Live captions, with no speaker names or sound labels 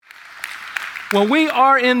Well, we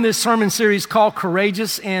are in this sermon series called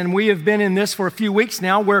Courageous, and we have been in this for a few weeks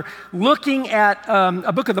now. We're looking at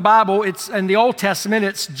a book of the Bible. It's in the Old Testament.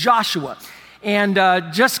 It's Joshua. And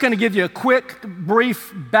just going to give you a quick,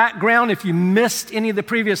 brief background. If you missed any of the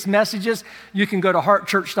previous messages, you can go to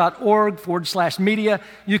heartchurch.org/media.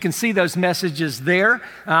 You can see those messages there.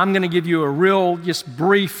 I'm going to give you a real, just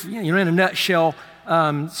brief, in a nutshell,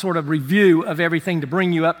 sort of review of everything to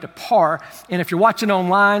bring you up to par. And if you're watching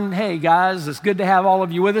online, hey guys, it's good to have all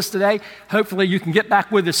of you with us today. Hopefully you can get back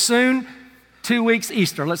with us soon. 2 weeks,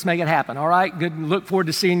 Easter. Let's make it happen, all right? Good. Look forward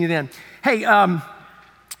to seeing you then. Hey,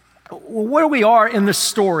 where we are in this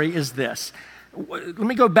story is this. Let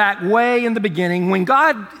me go back way in the beginning. When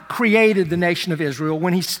God created the nation of Israel,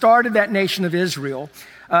 when he started that nation of Israel,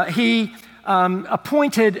 he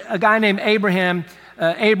appointed a guy named Abram,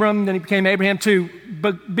 then he became Abraham, to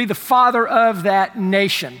be the father of that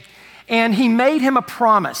nation. And he made him a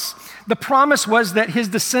promise. The promise was that his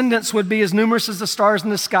descendants would be as numerous as the stars in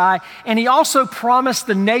the sky. And he also promised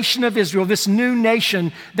the nation of Israel, this new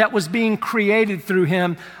nation that was being created through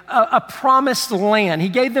him, a promised land. He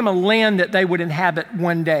gave them a land that they would inhabit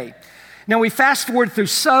one day. Now, we fast forward through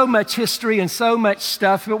so much history and so much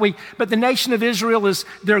stuff, but the nation of Israel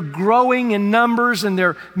they're growing in numbers and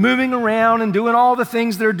they're moving around and doing all the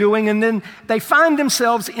things they're doing. And then they find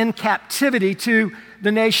themselves in captivity to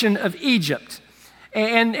the nation of Egypt.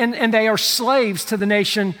 And they are slaves to the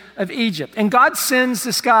nation of Egypt. And God sends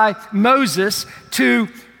this guy, Moses, to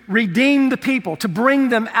redeem the people, to bring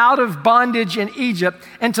them out of bondage in Egypt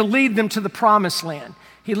and to lead them to the promised land.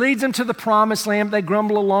 He leads them to the promised land. They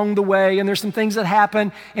grumble along the way, and there's some things that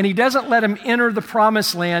happen, and he doesn't let them enter the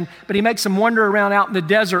promised land, but he makes them wander around out in the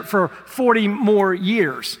desert for 40 more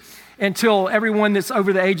years until everyone that's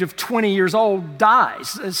over the age of 20 years old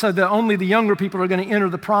dies. So only the younger people are going to enter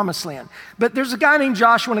the promised land. But there's a guy named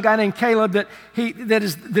Joshua and a guy named Caleb that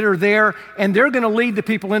are there, and they're going to lead the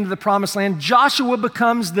people into the promised land. Joshua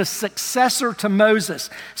becomes the successor to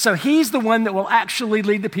Moses. So he's the one that will actually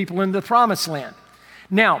lead the people into the promised land.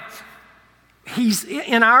 Now, he's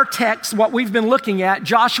in our text, what we've been looking at,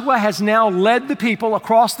 Joshua has now led the people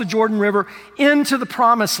across the Jordan River into the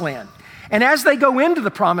promised land. And as they go into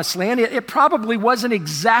the promised land, it probably wasn't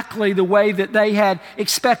exactly the way that they had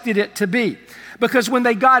expected it to be. Because when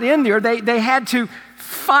they got in there, they had to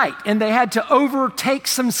fight and they had to overtake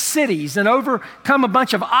some cities and overcome a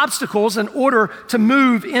bunch of obstacles in order to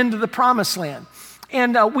move into the promised land.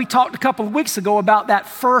 And we talked a couple of weeks ago about that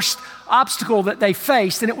first obstacle that they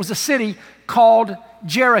faced, and it was a city called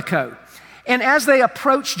Jericho. And as they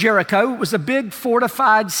approached Jericho, it was a big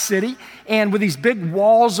fortified city, and with these big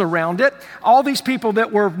walls around it, all these people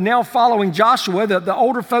that were now following Joshua, the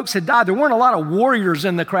older folks had died. There weren't a lot of warriors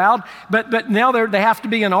in the crowd, but now they have to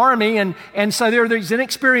be an army, and so they're these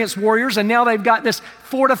inexperienced warriors, and now they've got this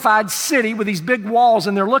fortified city with these big walls,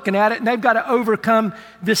 and they're looking at it, and they've got to overcome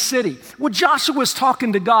this city. Well, Joshua's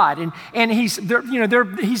talking to God, and he's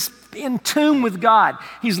in tune with God.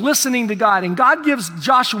 He's listening to God, and God gives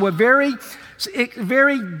Joshua very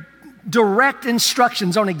direct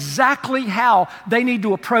instructions on exactly how they need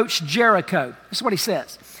to approach Jericho. This is what he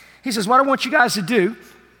says. He says, what I want you guys to do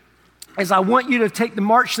is I want you to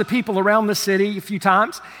march the people around the city a few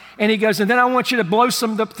times. And he goes, and then I want you to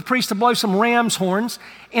the priest to blow some ram's horns.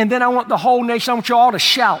 And then I want the whole nation, I want you all to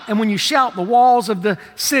shout. And when you shout, the walls of the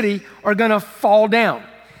city are going to fall down.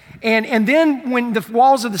 And then when the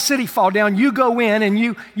walls of the city fall down, you go in and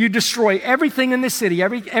you destroy everything in the city,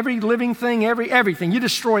 every living thing, everything. You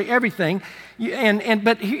destroy everything.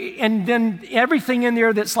 And then everything in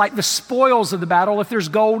there that's like the spoils of the battle, if there's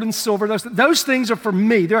gold and silver, those things are for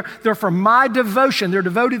me. They're for my devotion. They're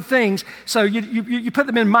devoted things. So you put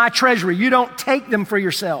them in my treasury. You don't take them for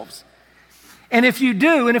yourselves. And if you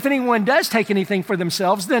do, and if anyone does take anything for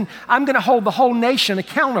themselves, then I'm going to hold the whole nation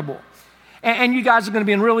accountable. And you guys are going to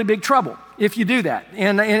be in really big trouble if you do that.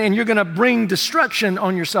 And you're going to bring destruction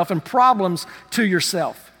on yourself and problems to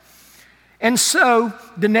yourself. And so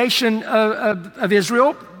the nation of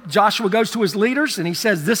Israel, Joshua goes to his leaders and he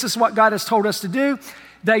says, this is what God has told us to do.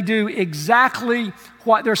 They do exactly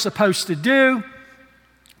what they're supposed to do.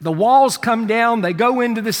 The walls come down, they go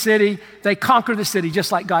into the city, they conquer the city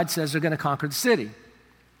just like God says they're going to conquer the city.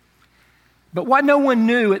 But what no one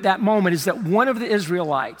knew at that moment is that one of the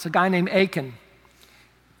Israelites, a guy named Achan,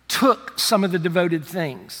 took some of the devoted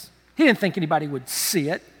things. He didn't think anybody would see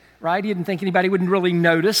it, right? He didn't think anybody would really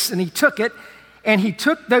notice, and he took it, and he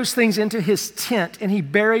took those things into his tent, and he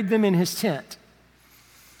buried them in his tent.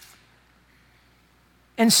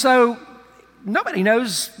 And so nobody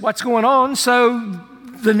knows what's going on, so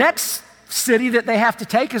the next city that they have to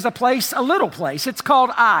take is a little place. It's called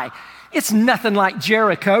Ai. It's nothing like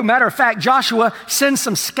Jericho. Matter of fact, Joshua sends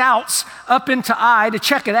some scouts up into Ai to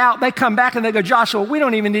check it out. They come back and they go, Joshua, we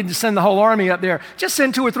don't even need to send the whole army up there. Just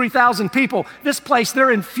send 2,000 or 3,000 people. This place,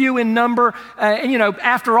 they're few in number. And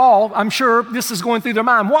after all, I'm sure this is going through their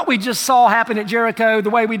mind. What we just saw happen at Jericho, the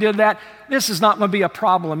way we did that, this is not going to be a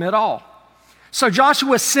problem at all. So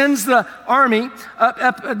Joshua sends the army,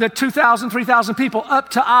 up the 2,000, 3,000 people up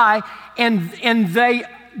to Ai, and they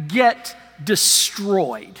get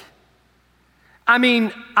destroyed. I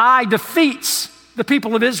mean, Ai defeats the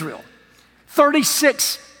people of Israel.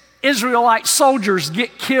 36 Israelite soldiers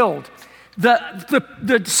get killed.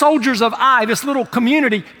 The soldiers of Ai, this little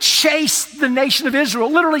community, chase the nation of Israel,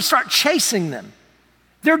 literally start chasing them.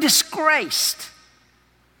 They're disgraced.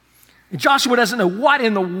 And Joshua doesn't know what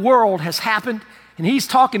in the world has happened. And he's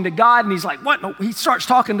talking to God, and he's like, he starts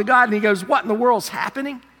talking to God, and he goes, what in the world's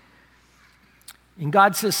happening? And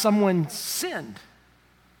God says, someone sinned.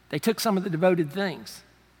 They took some of the devoted things.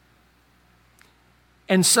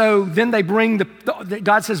 And so then they bring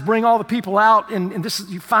God says, bring all the people out, and this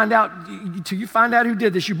is, you find out who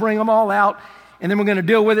did this, you bring them all out, and then we're going to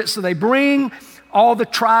deal with it. So they bring all the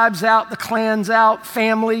tribes out, the clans out,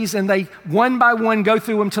 families, and they one by one go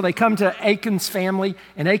through them till they come to Achan's family,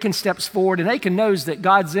 and Achan steps forward, and Achan knows that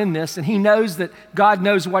God's in this, and he knows that God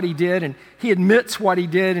knows what he did, and he admits what he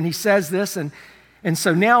did, and he says this, and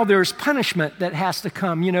so now there's punishment that has to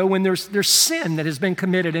come, when there's sin that has been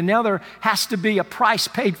committed, and now there has to be a price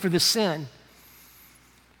paid for the sin.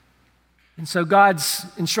 And so God's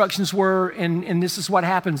instructions were, and this is what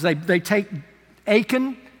happens, they take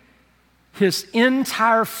Achan, his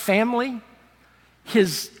entire family,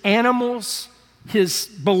 his animals, his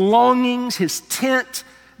belongings, his tent,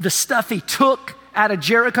 the stuff he took out of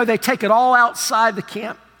Jericho, they take it all outside the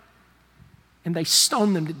camp, and they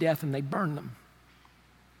stone them to death, and they burn them.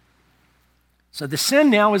 So the sin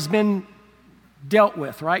now has been dealt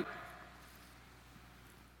with, right?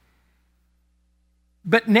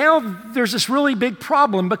 But now there's this really big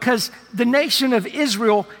problem because the nation of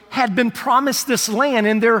Israel had been promised this land,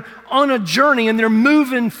 and they're on a journey, and they're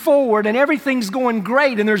moving forward, and everything's going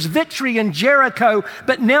great, and there's victory in Jericho,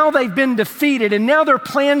 but now they've been defeated, and now their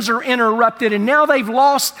plans are interrupted, and now they've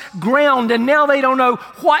lost ground, and now they don't know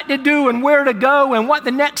what to do and where to go and what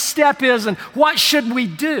the next step is and what should we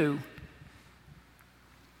do.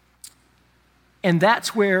 And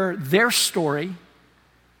that's where their story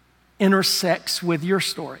intersects with your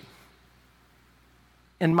story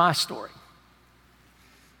and my story.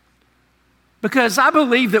 Because I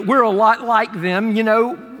believe that we're a lot like them.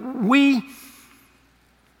 We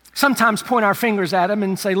sometimes point our fingers at them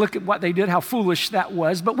and say, look at what they did, how foolish that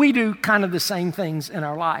was. But we do kind of the same things in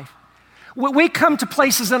our life. We come to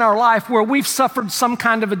places in our life where we've suffered some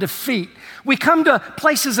kind of a defeat. We come to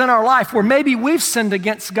places in our life where maybe we've sinned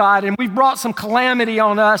against God and we've brought some calamity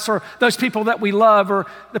on us or those people that we love or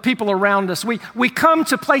the people around us. We come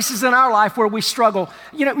to places in our life where we struggle.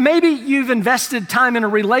 Maybe you've invested time in a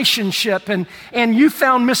relationship and you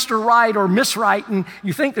found Mr. Right or Miss Right, and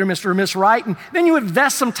you think they're Mr. or Miss Right, and then you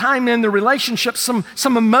invest some time in the relationship, some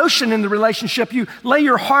emotion in the relationship. You lay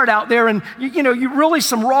your heart out there, and you really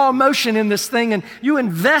some raw emotion in this thing, and you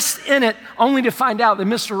invest in it only to find out that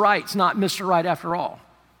Mr. Right's not Mr. Right after all.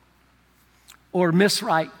 Or Miss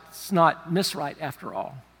Right's not Miss Right after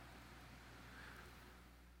all.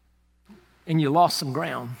 And you lost some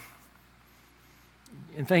ground.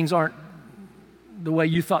 And things aren't the way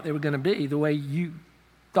you thought they were going to be, the way you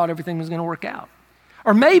thought everything was going to work out.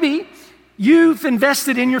 Or maybe you've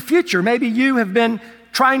invested in your future. Maybe you have been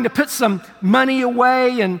trying to put some money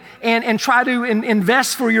away and try to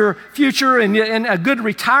invest for your future and a good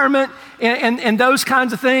retirement and those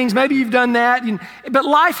kinds of things. Maybe you've done that, but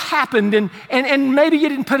life happened and maybe you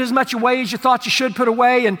didn't put as much away as you thought you should put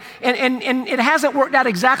away and it hasn't worked out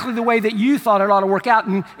exactly the way that you thought it ought to work out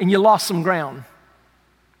and you lost some ground.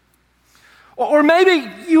 Or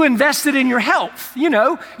maybe you invested in your health.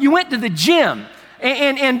 You went to the gym.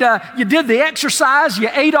 And you did the exercise, you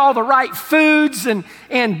ate all the right foods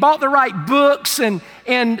and bought the right books and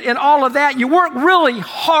all of that. You worked really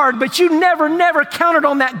hard, but you never counted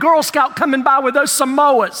on that Girl Scout coming by with those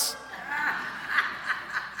Samoas.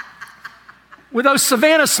 With those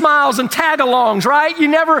Savannah Smiles and tag-alongs, right? You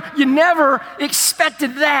never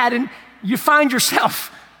expected that, and you find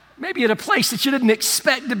yourself maybe at a place that you didn't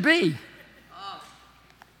expect to be.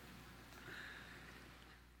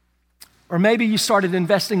 Or maybe you started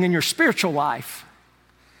investing in your spiritual life.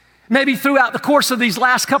 Maybe throughout the course of these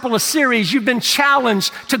last couple of series, you've been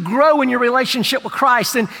challenged to grow in your relationship with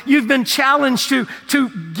Christ, and you've been challenged to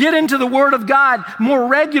get into the Word of God more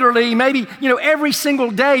regularly, maybe, every single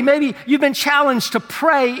day. Maybe you've been challenged to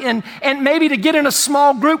pray and maybe to get in a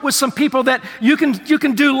small group with some people that you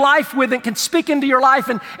can do life with and can speak into your life,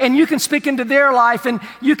 and you can speak into their life, and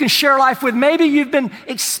you can share life with. Maybe you've been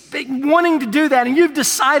wanting to do that, and you've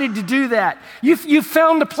decided to do that. You've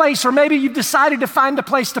found a place, or maybe you've decided to find a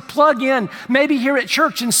place to plug in, maybe here at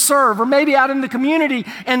church and serve, or maybe out in the community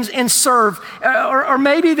and serve, or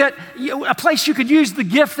maybe that a place you could use the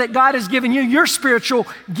gift that God has given you, your spiritual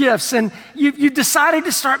gifts, and you decided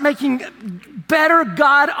to start making better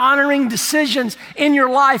God-honoring decisions in your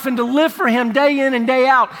life and to live for Him day in and day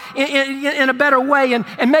out in a better way,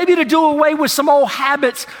 and maybe to do away with some old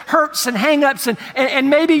habits, hurts, and hang-ups, and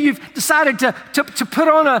maybe you've decided to put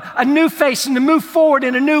on a new face and to move forward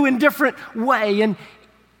in a new and different way, and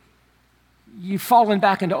you've fallen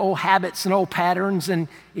back into old habits and old patterns, and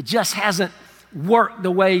it just hasn't worked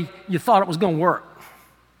the way you thought it was going to work.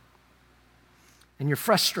 And you're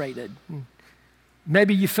frustrated.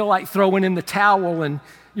 Maybe you feel like throwing in the towel, and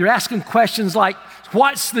you're asking questions like,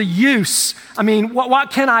 what's the use? I mean,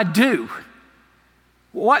 what can I do?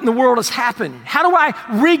 What in the world has happened? How do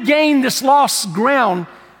I regain this lost ground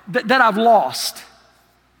that I've lost?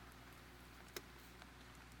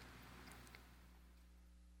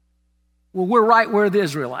 Well, we're right where the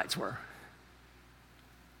Israelites were.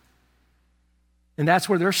 And that's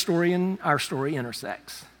where their story and our story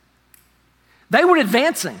intersects. They were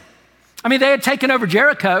advancing. I mean, they had taken over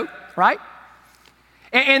Jericho, right?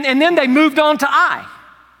 And then they moved on to Ai.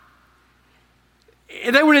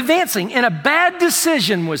 They were advancing, and a bad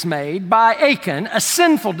decision was made by Achan, a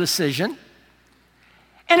sinful decision.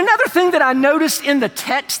 And another thing that I noticed in the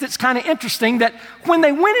text that's kind of interesting, that when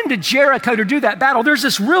they went into Jericho to do that battle, there's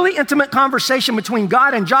this really intimate conversation between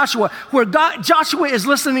God and Joshua, where Joshua is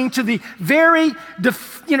listening to the very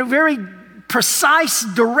precise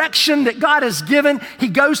direction that God has given. He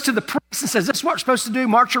goes to the priest and says, this is what we're supposed to do,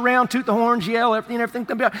 march around, toot the horns, yell, everything.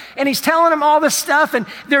 And he's telling them all this stuff, and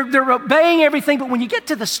they're obeying everything. But when you get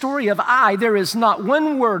to the story of Ai, there is not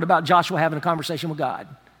one word about Joshua having a conversation with God.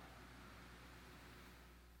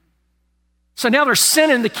 So now they're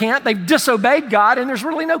sinning the camp, they've disobeyed God, and there's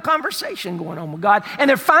really no conversation going on with God.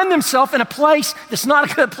 And they find themselves in a place that's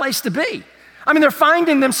not a good place to be. I mean, they're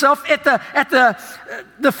finding themselves at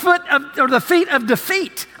the foot of, or the feet of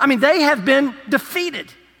defeat. I mean, they have been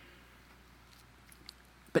defeated.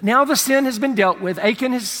 But now the sin has been dealt with.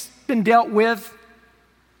 Achan has been dealt with.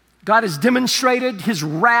 God has demonstrated His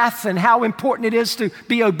wrath and how important it is to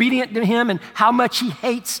be obedient to Him and how much He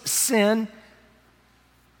hates sin.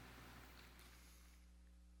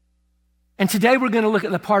 And today we're going to look at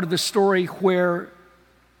the part of the story where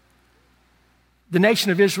the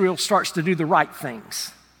nation of Israel starts to do the right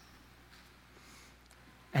things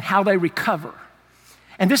and how they recover.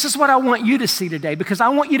 And this is what I want you to see today, because I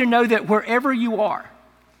want you to know that wherever you are,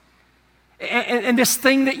 and this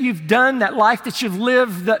thing that you've done, that life that you've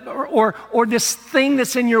lived, or this thing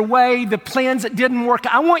that's in your way, the plans that didn't work,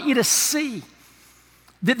 I want you to see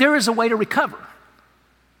that there is a way to recover.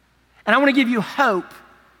 And I want to give you hope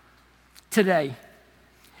today.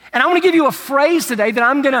 And I want to give you a phrase today that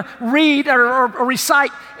I'm going to read or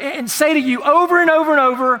recite and say to you over and over and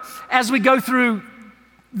over as we go through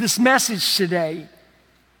this message today.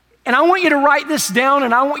 And I want you to write this down,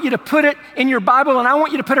 and I want you to put it in your Bible, and I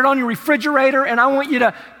want you to put it on your refrigerator, and I want you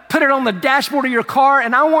to put it on the dashboard of your car,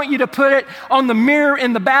 and I want you to put it on the mirror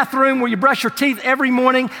in the bathroom where you brush your teeth every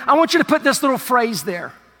morning. I want you to put this little phrase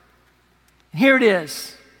there. Here it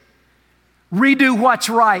is. Redo what's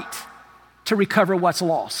right to recover what's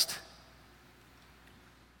lost.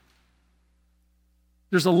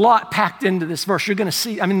 There's a lot packed into this verse. You're going to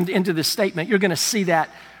see, into this statement. You're going to see that.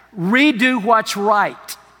 Redo what's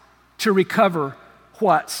right to recover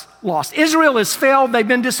what's lost. Israel has failed. They've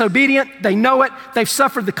been disobedient. They know it. They've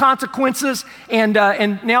suffered the consequences, and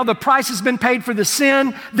now the price has been paid for the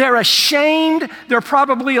sin. They're ashamed. They're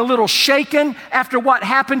probably a little shaken after what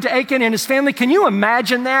happened to Achan and his family. Can you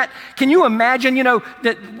imagine that? Can you imagine,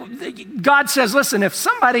 that God says, listen, if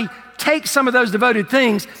somebody takes some of those devoted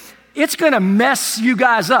things, it's going to mess you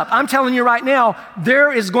guys up. I'm telling you right now,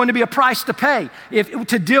 there is going to be a price to pay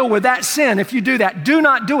to deal with that sin. If you do that, do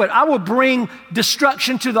not do it. I will bring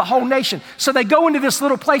destruction to the whole nation. So they go into this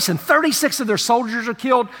little place, and 36 of their soldiers are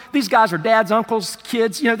killed. These guys are dads, uncles,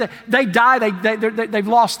 kids. They die. They've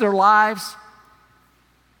lost their lives.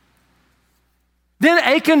 Then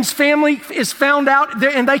Achan's family is found out,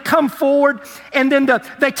 and they come forward, and then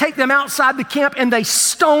they take them outside the camp, and they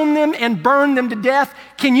stone them and burn them to death.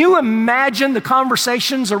 Can you imagine the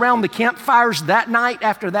conversations around the campfires that night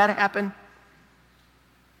after that happened?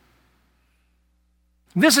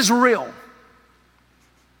 This is real.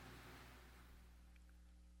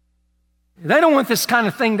 They don't want this kind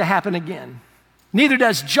of thing to happen again. Neither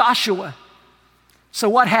does Joshua. So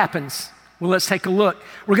what happens? Well, let's take a look.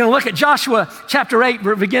 We're going to look at Joshua chapter 8,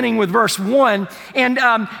 beginning with verse 1. And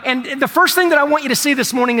the first thing that I want you to see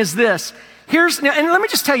this morning is this. And let me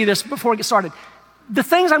just tell you this before we get started. The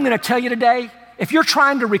things I'm going to tell you today, if you're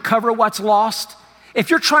trying to recover what's lost, if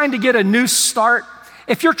you're trying to get a new start,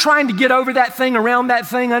 if you're trying to get over that thing, around that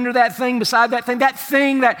thing, under that thing, beside that thing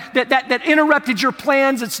that interrupted your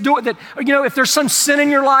plans, if there's some sin in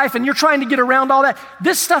your life and you're trying to get around all that,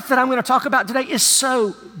 this stuff that I'm going to talk about today is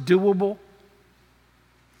so doable.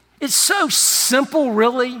 It's so simple,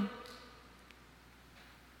 really.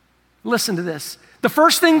 Listen to this. The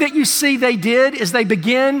first thing that you see they did is they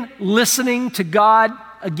began listening to God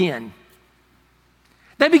again.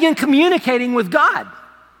 They began communicating with God.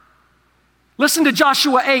 Listen to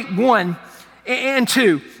Joshua 8, 1 and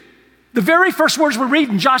 2. The very first words we read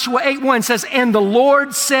in Joshua 8, 1 says, "And the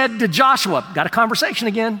Lord said to Joshua," got a conversation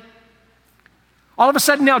again. All of a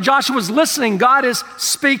sudden now Joshua's listening, God is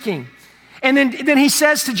speaking. And then he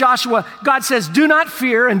says to Joshua, God says, "Do not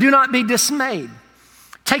fear and do not be dismayed.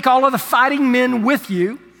 Take all of the fighting men with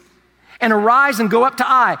you and arise and go up to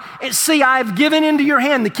Ai. And see, I have given into your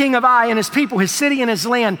hand the king of Ai and his people, his city and his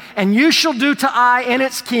land, and you shall do to Ai and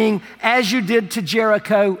its king as you did to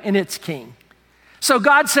Jericho and its king." So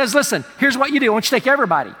God says, listen, here's what you do. I want you to take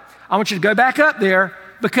everybody. I want you to go back up there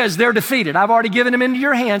because they're defeated. I've already given them into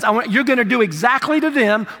your hands. You're going to do exactly to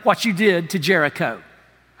them what you did to Jericho.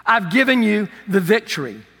 I've given you the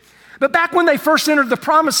victory. But back when they first entered the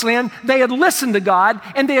promised land, they had listened to God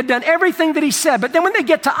and they had done everything that he said. But then when they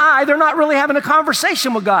get to Ai, they're not really having a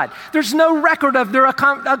conversation with God. There's no record of their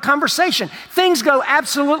conversation. Things go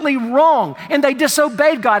absolutely wrong and they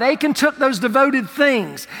disobeyed God. Achan took those devoted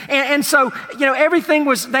things. And so, everything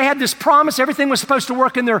was, they had this promise, everything was supposed to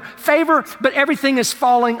work in their favor, but everything is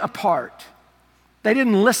falling apart. They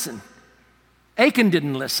didn't listen. Achan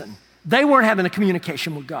didn't listen. They weren't having a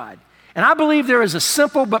communication with God. And I believe there is a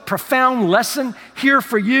simple but profound lesson here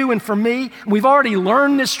for you and for me. We've already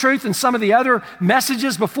learned this truth in some of the other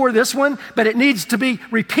messages before this one, but it needs to be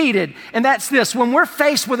repeated. And that's this: when we're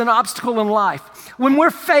faced with an obstacle in life, when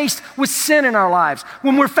we're faced with sin in our lives,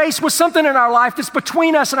 when we're faced with something in our life that's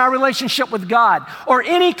between us and our relationship with God, or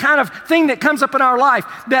any kind of thing that comes up in our life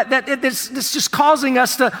that's just causing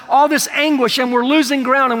us to all this anguish and we're losing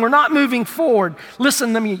ground and we're not moving forward,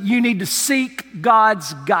 listen to me, you need to seek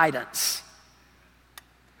God's guidance.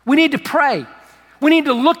 We need to pray. We need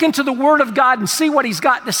to look into the Word of God and see what He's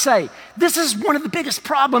got to say. This is one of the biggest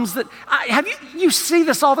problems that, you see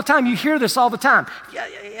this all the time, you hear this all the time.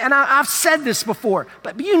 And I've said this before,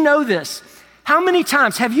 but you know this. How many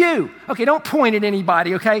times have you, okay, don't point at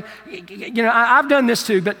anybody, okay? I've done this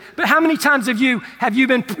too, but how many times have you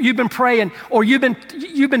been praying or you've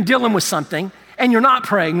been dealing with something and you're not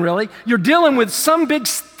praying really? You're dealing with some big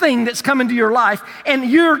thing that's come into your life and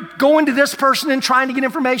you're going to this person and trying to get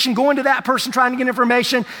information, going to that person trying to get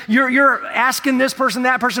information. You're asking this person,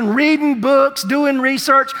 that person, reading books, doing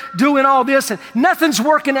research, doing all this, and nothing's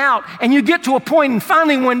working out. And you get to a point and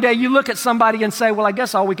finally one day you look at somebody and say, well, I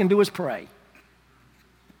guess all we can do is pray.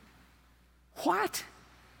 What?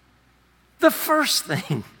 The first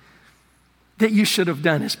thing that you should have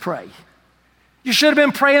done is pray. You should have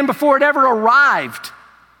been praying before it ever arrived,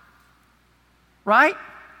 right?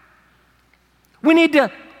 We need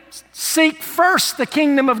to seek first the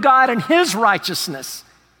kingdom of God and His righteousness,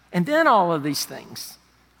 and then all of these things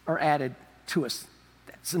are added to us.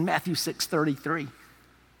 That's in Matthew 6:33.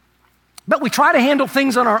 But we try to handle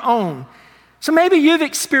things on our own. So maybe you've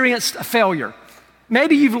experienced a failure.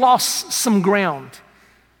 Maybe you've lost some ground.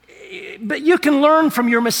 But you can learn from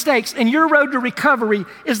your mistakes, and your road to recovery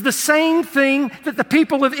is the same thing that the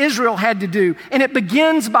people of Israel had to do, and it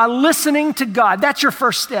begins by listening to God. That's your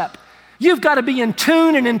first step. You've got to be in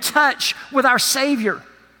tune and in touch with our Savior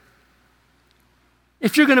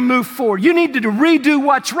if you're going to move forward. You need to redo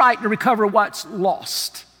what's right to recover what's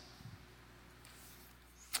lost.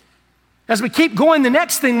 As we keep going, the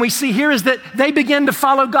next thing we see here is that they begin to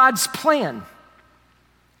follow God's plan.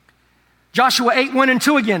 Joshua 8, 1 and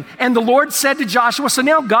 2 again. And the Lord said to Joshua, so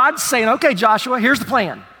now God's saying, okay, Joshua, here's the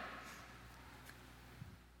plan.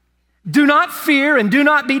 Do not fear and do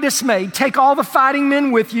not be dismayed. Take all the fighting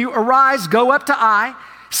men with you. Arise, go up to Ai.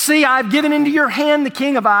 See, I've given into your hand the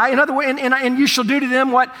king of Ai. In other words, and you shall do to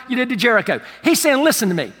them what you did to Jericho. He's saying, listen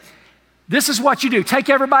to me. This is what you do. Take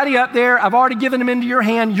everybody up there. I've already given them into your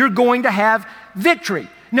hand. You're going to have victory.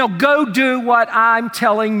 Now go do what I'm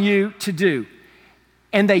telling you to do.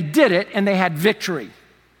 And they did it, and they had victory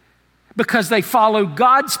because they followed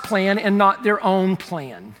God's plan and not their own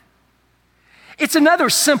plan. It's another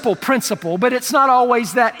simple principle, but it's not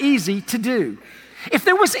always that easy to do. If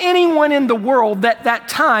there was anyone in the world at that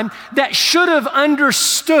time that should have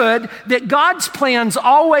understood that God's plan's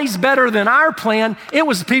always better than our plan, it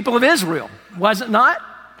was the people of Israel, was it not?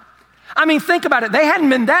 I mean, think about it. They hadn't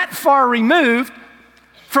been that far removed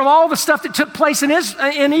from all the stuff that took place in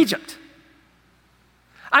Egypt.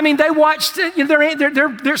 I mean, they watched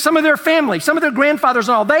some of their family, some of their grandfathers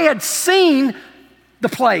and all. They had seen the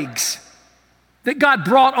plagues that God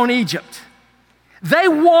brought on Egypt. They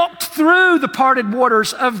walked through the parted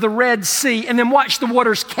waters of the Red Sea and then watched the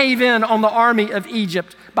waters cave in on the army of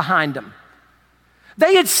Egypt behind them.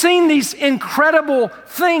 They had seen these incredible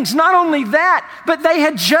things. Not only that, but they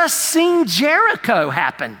had just seen Jericho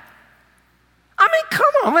happen. I mean,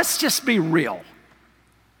 come on, let's just be real.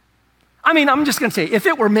 I mean, I'm just going to say, if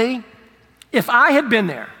it were me, if I had been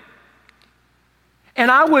there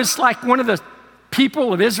and I was like one of the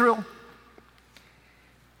people of Israel,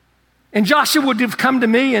 and Joshua would have come to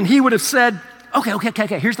me and he would have said, okay,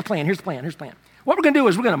 here's the plan. What we're going to do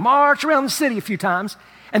is we're going to march around the city a few times,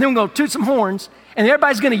 and then we're going to toot some horns, and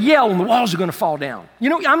everybody's going to yell, and the walls are going to fall down. You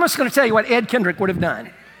know, I'm just going to tell you what Ed Kendrick would have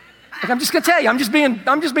done. Like, I'm just going to tell you, I'm just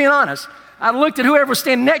being honest. I looked at whoever was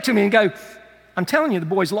standing next to me and go, I'm telling you, the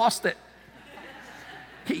boy's lost it.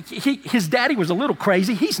 His daddy was a little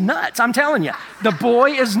crazy. He's nuts, I'm telling you. The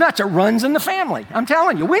boy is nuts. It runs in the family. I'm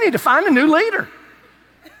telling you, we need to find a new leader.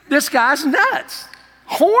 This guy's nuts.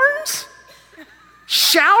 Horns?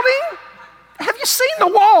 Shouting? Have you seen the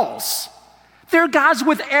walls? There are guys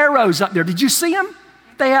with arrows up there. Did you see them?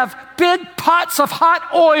 They have big pots of hot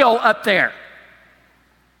oil up there.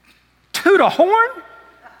 Toot a horn?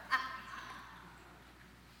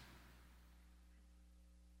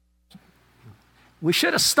 We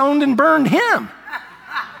should have stoned and burned him.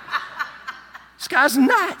 This guy's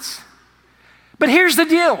nuts. But here's the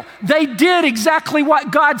deal. They did exactly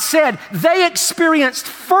what God said. They experienced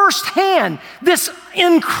firsthand this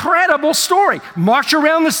incredible story. March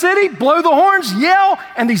around the city, blow the horns, yell,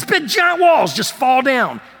 and these big giant walls just fall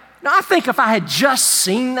down. Now, I think if I had just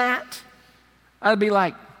seen that, I'd be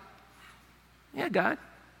like, yeah, God.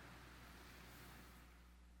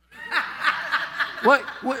 What?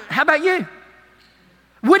 How about you?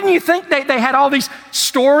 Wouldn't you think they had all these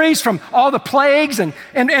stories from all the plagues and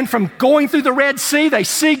from going through the Red Sea? They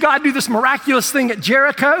see God do this miraculous thing at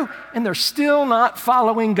Jericho, and they're still not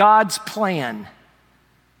following God's plan.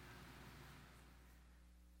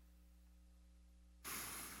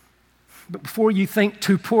 But before you think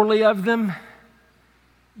too poorly of them,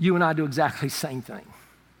 you and I do exactly the same thing.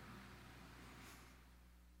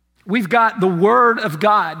 We've got the Word of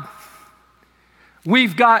God.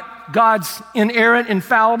 We've got God's inerrant,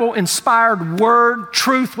 infallible, inspired word,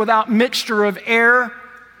 truth without mixture of error.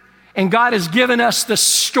 And God has given us the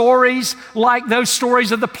stories like those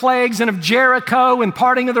stories of the plagues and of Jericho and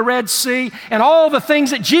parting of the Red Sea and all the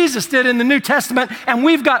things that Jesus did in the New Testament. And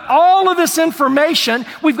we've got all of this information.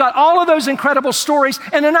 We've got all of those incredible stories.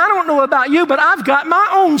 And then I don't know about you, but I've got my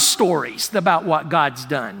own stories about what God's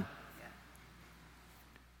done.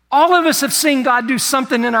 All of us have seen God do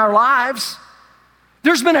something in our lives.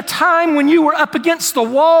 There's been a time when you were up against the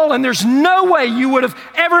wall and there's no way you would have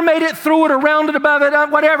ever made it through it, around it, above it,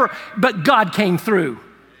 whatever, but God came through.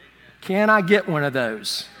 Can I get one of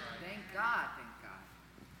those? Thank God.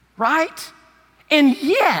 Right? And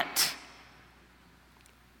yet,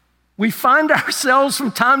 we find ourselves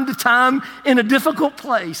from time to time in a difficult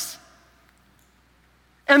place.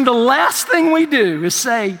 And the last thing we do is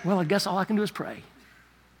say, well, I guess all I can do is pray.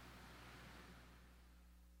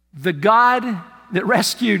 The God that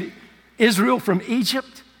rescued Israel from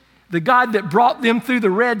Egypt, the God that brought them through the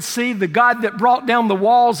Red Sea, the God that brought down the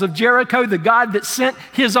walls of Jericho, the God that sent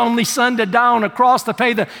his only son to die on a cross to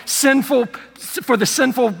pay for the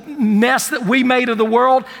sinful mess that we made of the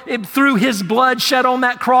world through his blood shed on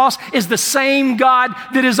that cross, is the same God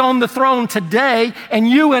that is on the throne today. And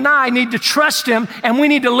you and I need to trust him, and we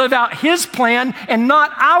need to live out his plan and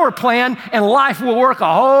not our plan, and life will work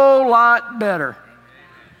a whole lot better.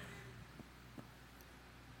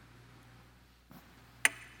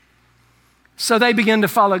 So they begin to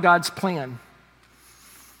follow God's plan.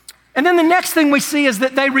 And then the next thing we see is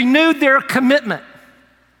that they renewed their commitment.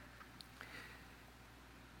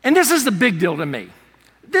 And this is the big deal to me.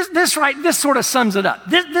 This sort of sums it up.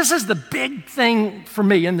 This is the big thing for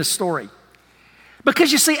me in the story.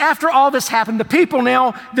 Because you see, after all this happened, the people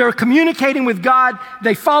now, they're communicating with God.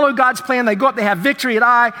 They follow God's plan. They go up, they have victory at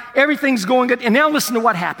Ai. Everything's going good. And now listen to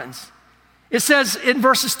what happens. It says in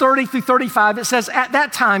verses 30 through 35, it says, at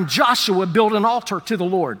that time, Joshua built an altar to the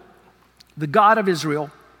Lord, the God of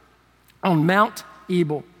Israel, on Mount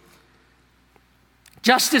Ebal.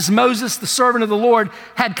 Just as Moses, the servant of the Lord,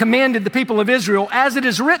 had commanded the people of Israel, as it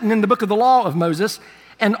is written in the book of the law of Moses,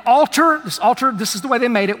 an altar, this is the way they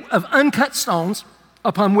made it, of uncut stones,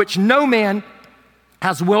 upon which no man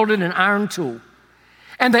has wielded an iron tool.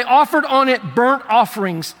 And they offered on it burnt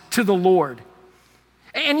offerings to the Lord.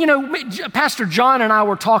 And you know, Pastor John and I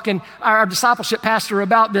were talking, our discipleship pastor,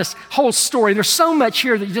 about this whole story. There's so much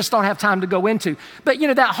here that you just don't have time to go into. But you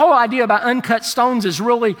know, that whole idea about uncut stones is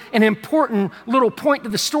really an important little point to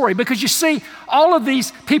the story, because you see, all of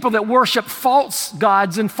these people that worship false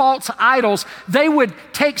gods and false idols, they would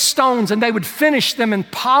take stones and they would finish them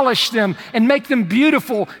and polish them and make them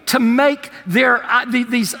beautiful to make their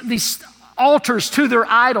these altars to their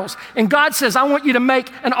idols. And God says, I want you to make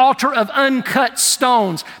an altar of uncut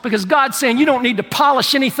stones, because God's saying you don't need to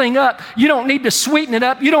polish anything up. You don't need to sweeten it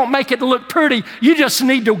up. You don't make it look pretty. You just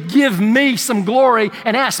need to give me some glory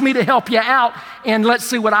and ask me to help you out, and let's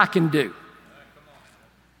see what I can do.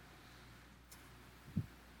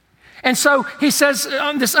 And so he says,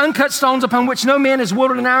 on this uncut stones upon which no man has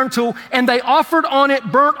wielded an iron tool, and they offered on it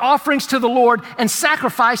burnt offerings to the Lord and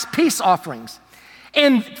sacrificed peace offerings.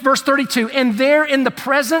 And verse 32, and there in the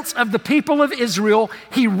presence of the people of Israel,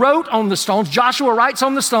 he wrote on the stones, Joshua writes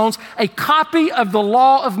on the stones, a copy of the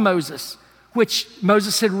law of Moses, which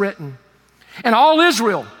Moses had written. And all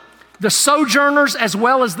Israel, the sojourners as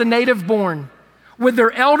well as the native born, with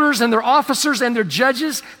their elders and their officers and their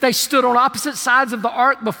judges, they stood on opposite sides of the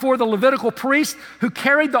ark before the Levitical priest who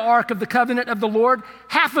carried the ark of the covenant of the Lord,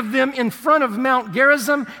 half of them in front of Mount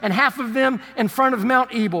Gerizim and half of them in front of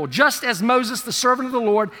Mount Ebal, just as Moses, the servant of the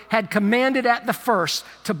Lord, had commanded at the first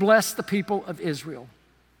to bless the people of Israel.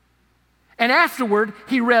 And afterward,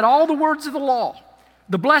 he read all the words of the law,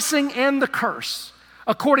 the blessing and the curse,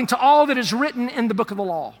 according to all that is written in the book of the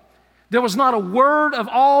law. There was not a word of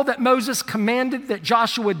all that Moses commanded that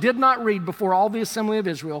Joshua did not read before all the assembly of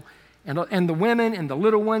Israel, and the women and the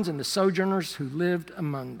little ones and the sojourners who lived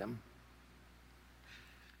among them.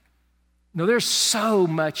 No, there's so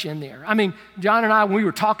much in there. I mean, John and I, when we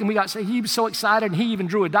were talking, he was so excited, and he even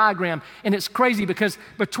drew a diagram. And it's crazy because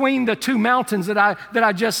between the two mountains that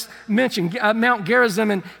I just mentioned, Mount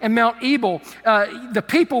Gerizim and Mount Ebal, the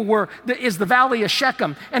people is the valley of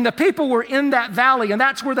Shechem. And the people were in that valley, and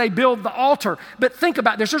that's where they build the altar. But think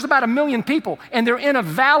about this, there's about 1 million people, and they're in a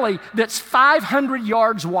valley that's 500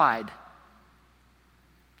 yards wide.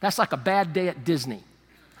 That's like a bad day at Disney.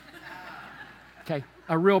 Okay?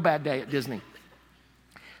 A real bad day at Disney.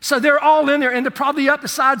 So they're all in there, and they're probably up the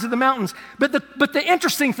sides of the mountains. But the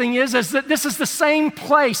interesting thing is that this is the same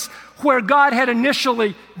place where God had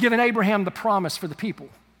initially given Abraham the promise for the people.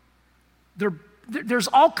 There's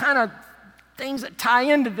all kind of things that tie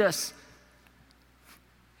into this.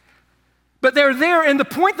 But they're there, and the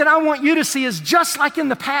point that I want you to see is just like in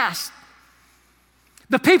the past,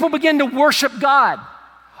 the people begin to worship God.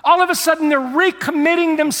 All of a sudden, they're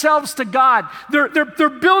recommitting themselves to God. They're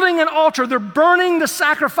building an altar. They're burning the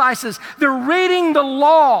sacrifices. They're reading the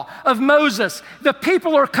law of Moses. The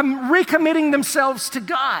people are recommitting themselves to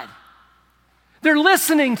God. They're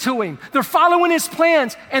listening to him. They're following his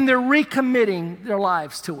plans, and they're recommitting their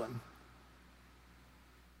lives to him.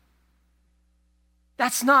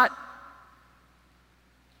 That's not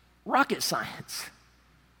rocket science.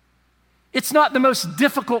 It's not the most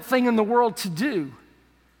difficult thing in the world to do.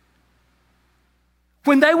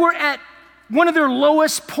 When they were at one of their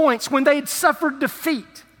lowest points, when they had suffered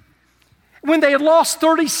defeat, when they had lost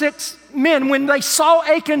 36 men, when they saw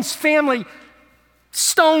Achan's family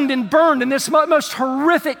stoned and burned in this most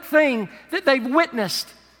horrific thing that they've witnessed.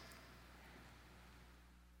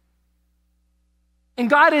 And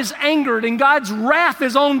God is angered, and God's wrath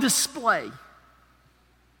is on display.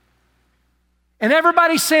 And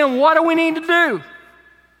everybody's saying, what do we need to do?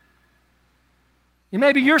 And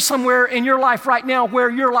maybe you're somewhere in your life right now where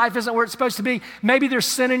your life isn't where it's supposed to be. Maybe there's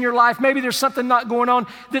sin in your life. Maybe there's something not going on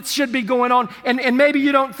that should be going on. And maybe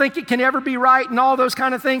you don't think it can ever be right and all those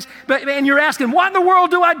kind of things. And you're asking, what in the world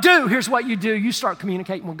do I do? Here's what you do. You start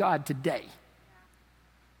communicating with God today.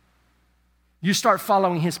 You start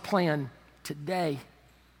following his plan today.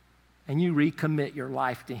 And you recommit your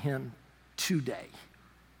life to him today.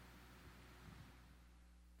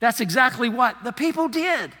 That's exactly what the people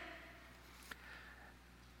did.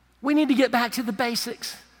 We need to get back to the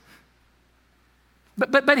basics.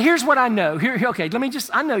 But here's what I know. Okay,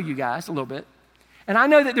 I know you guys a little bit. And I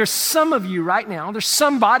know that there's some of you right now, there's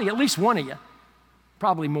somebody, at least one of you,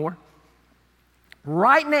 probably more,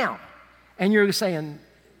 right now, and you're saying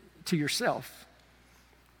to yourself,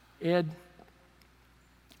 Ed,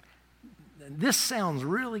 this sounds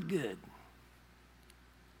really good,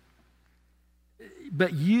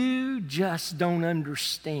 but you just don't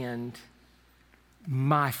understand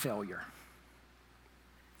my failure.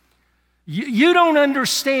 You don't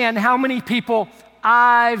understand how many people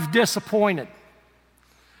I've disappointed.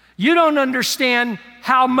 You don't understand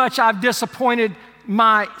how much I've disappointed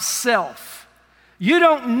myself. You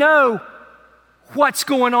don't know what's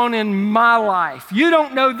going on in my life. You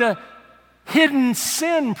don't know the hidden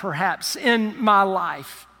sin, perhaps, in my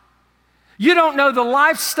life. You don't know the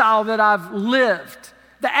lifestyle that I've lived,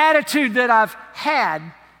 the attitude that I've had.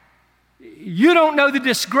 You don't know the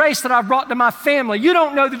disgrace that I've brought to my family. You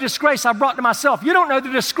don't know the disgrace I've brought to myself. You don't know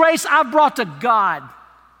the disgrace I've brought to God.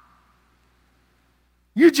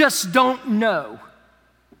 You just don't know.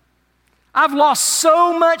 I've lost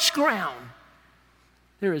so much ground.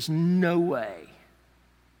 There is no way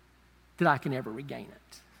that I can ever regain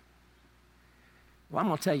it. Well, I'm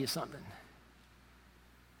going to tell you something.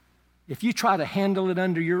 If you try to handle it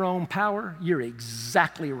under your own power, you're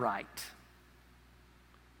exactly right.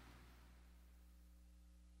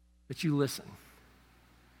 But you listen.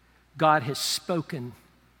 God has spoken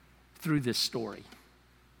through this story.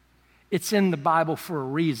 It's in the Bible for a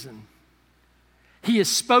reason. He has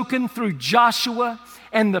spoken through Joshua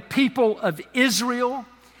and the people of Israel,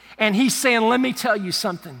 and he's saying, let me tell you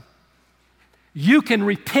something. You can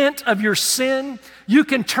repent of your sin. You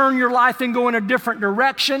can turn your life and go in a different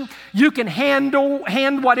direction. You can hand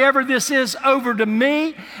whatever this is over to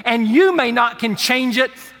me, and you may not can change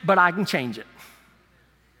it, but I can change it.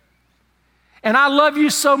 And I love you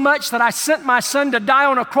so much that I sent my son to die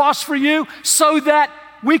on a cross for you so that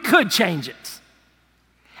we could change it.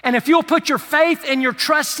 And if you'll put your faith and your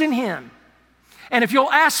trust in him, and if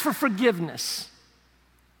you'll ask for forgiveness,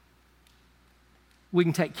 we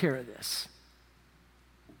can take care of this.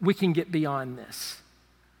 We can get beyond this.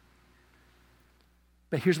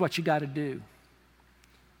 But here's what you got to do.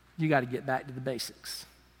 You got to get back to the basics.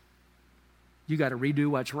 You got to redo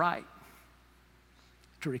what's right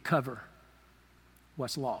to recover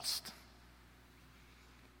what's lost.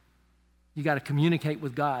 You got to communicate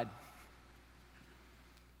with God.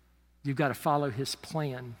 You've got to follow his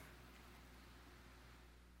plan.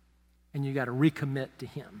 And you got to recommit to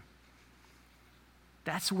him.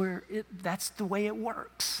 That's the way it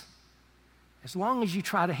works. As long as you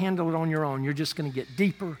try to handle it on your own, you're just going to get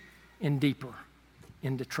deeper and deeper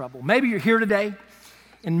into trouble. Maybe you're here today,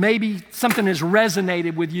 and maybe something has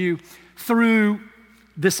resonated with you through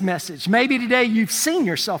this message. Maybe today you've seen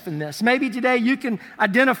yourself in this. Maybe today you can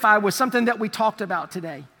identify with something that we talked about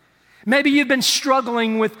today. Maybe you've been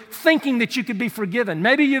struggling with thinking that you could be forgiven.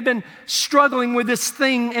 Maybe you've been struggling with this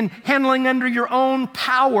thing and handling under your own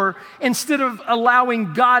power instead of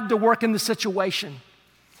allowing God to work in the situation.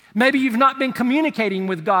 Maybe you've not been communicating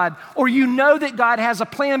with God, or you know that God has a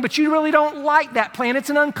plan, but you really don't like that plan. It's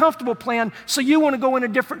an uncomfortable plan, so you want to go in a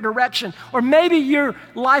different direction. Or maybe your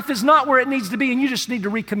life is not where it needs to be, and you just need to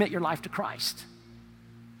recommit your life to Christ.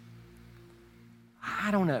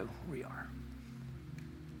 I don't know where you are.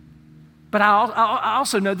 But I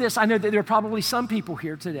also know this. I know that there are probably some people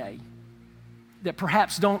here today that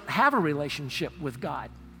perhaps don't have a relationship with God.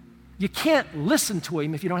 You can't listen to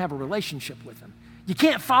him if you don't have a relationship with him. You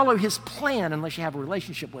can't follow his plan unless you have a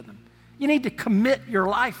relationship with him. You need to commit your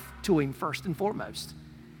life to him first and foremost.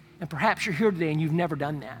 And perhaps you're here today and you've never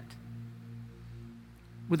done that.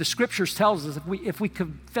 What the scriptures tells us, if we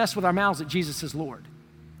confess with our mouths that Jesus is Lord,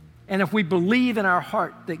 and if we believe in our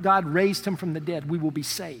heart that God raised him from the dead, we will be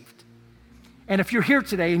saved. And if you're here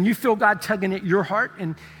today and you feel God tugging at your heart,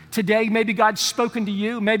 and today maybe God's spoken to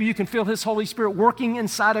you, maybe you can feel his Holy Spirit working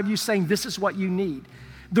inside of you saying this is what you need.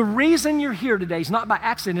 The reason you're here today is not by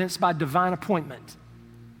accident, it's by divine appointment.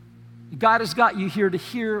 God has got you here to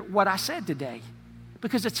hear what I said today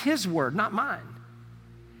because it's his word, not mine.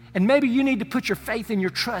 And maybe you need to put your faith and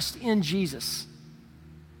your trust in Jesus.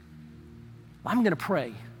 I'm going to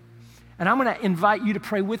pray. And I'm going to invite you to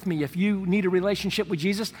pray with me if you need a relationship with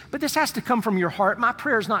Jesus. But this has to come from your heart. My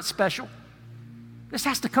prayer is not special. This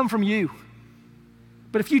has to come from you.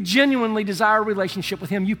 But if you genuinely desire a relationship with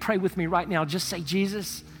him, you pray with me right now. Just say,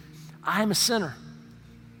 Jesus, I am a sinner.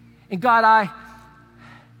 And God, I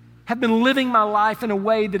have been living my life in a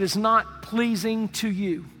way that is not pleasing to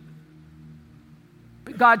you.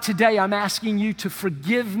 But God, today I'm asking you to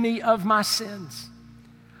forgive me of my sins.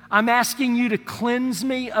 I'm asking you to cleanse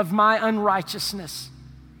me of my unrighteousness.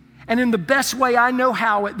 And in the best way I know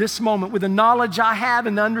how at this moment, with the knowledge I have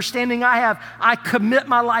and the understanding I have, I commit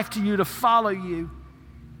my life to you to follow you.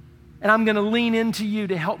 And I'm going to lean into you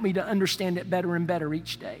to help me to understand it better and better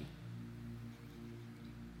each day.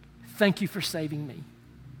 Thank you for saving me.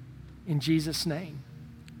 In Jesus' name,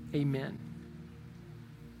 amen.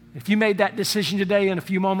 If you made that decision today, in a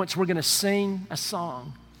few moments, we're going to sing a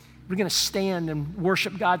song. We're going to stand and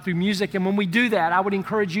worship God through music. And when we do that, I would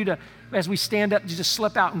encourage you to, as we stand up, to just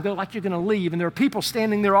slip out and go like you're going to leave. And there are people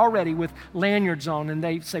standing there already with lanyards on, and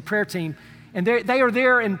they say prayer team. And they are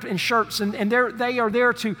there in shirts, and they are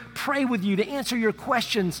there to pray with you, to answer your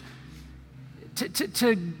questions,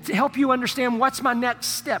 to help you understand what's my next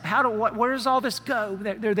step. Where does all this go?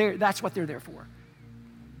 They're there. That's what they're there for.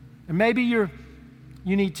 And maybe you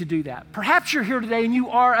need to do that. Perhaps you're here today and you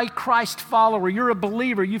are a Christ follower. You're a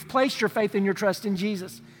believer. You've placed your faith and your trust in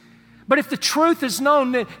Jesus. But if the truth is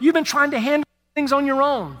known that you've been trying to handle things on your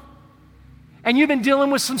own, and you've been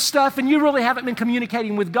dealing with some stuff and you really haven't been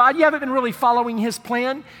communicating with God, you haven't been really following His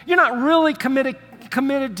plan, you're not really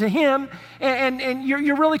committed to Him, and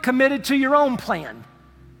you're really committed to your own plan.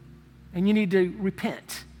 And you need to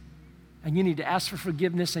repent, and you need to ask for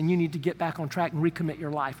forgiveness, and you need to get back on track and recommit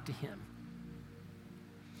your life to Him.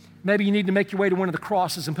 Maybe you need to make your way to one of the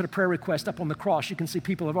crosses and put a prayer request up on the cross. You can see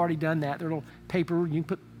people have already done that. They're little paper, you can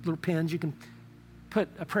put little pens, you can put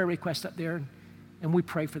a prayer request up there, and we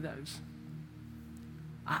pray for those.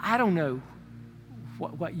 I don't know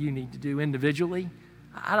what you need to do individually.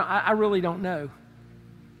 I really don't know.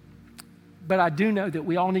 But I do know that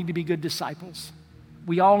we all need to be good disciples.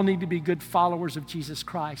 We all need to be good followers of Jesus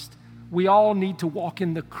Christ. We all need to walk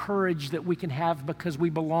in the courage that we can have because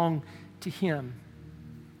we belong to Him.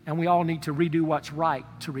 And we all need to redo what's right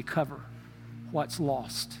to recover what's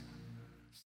lost.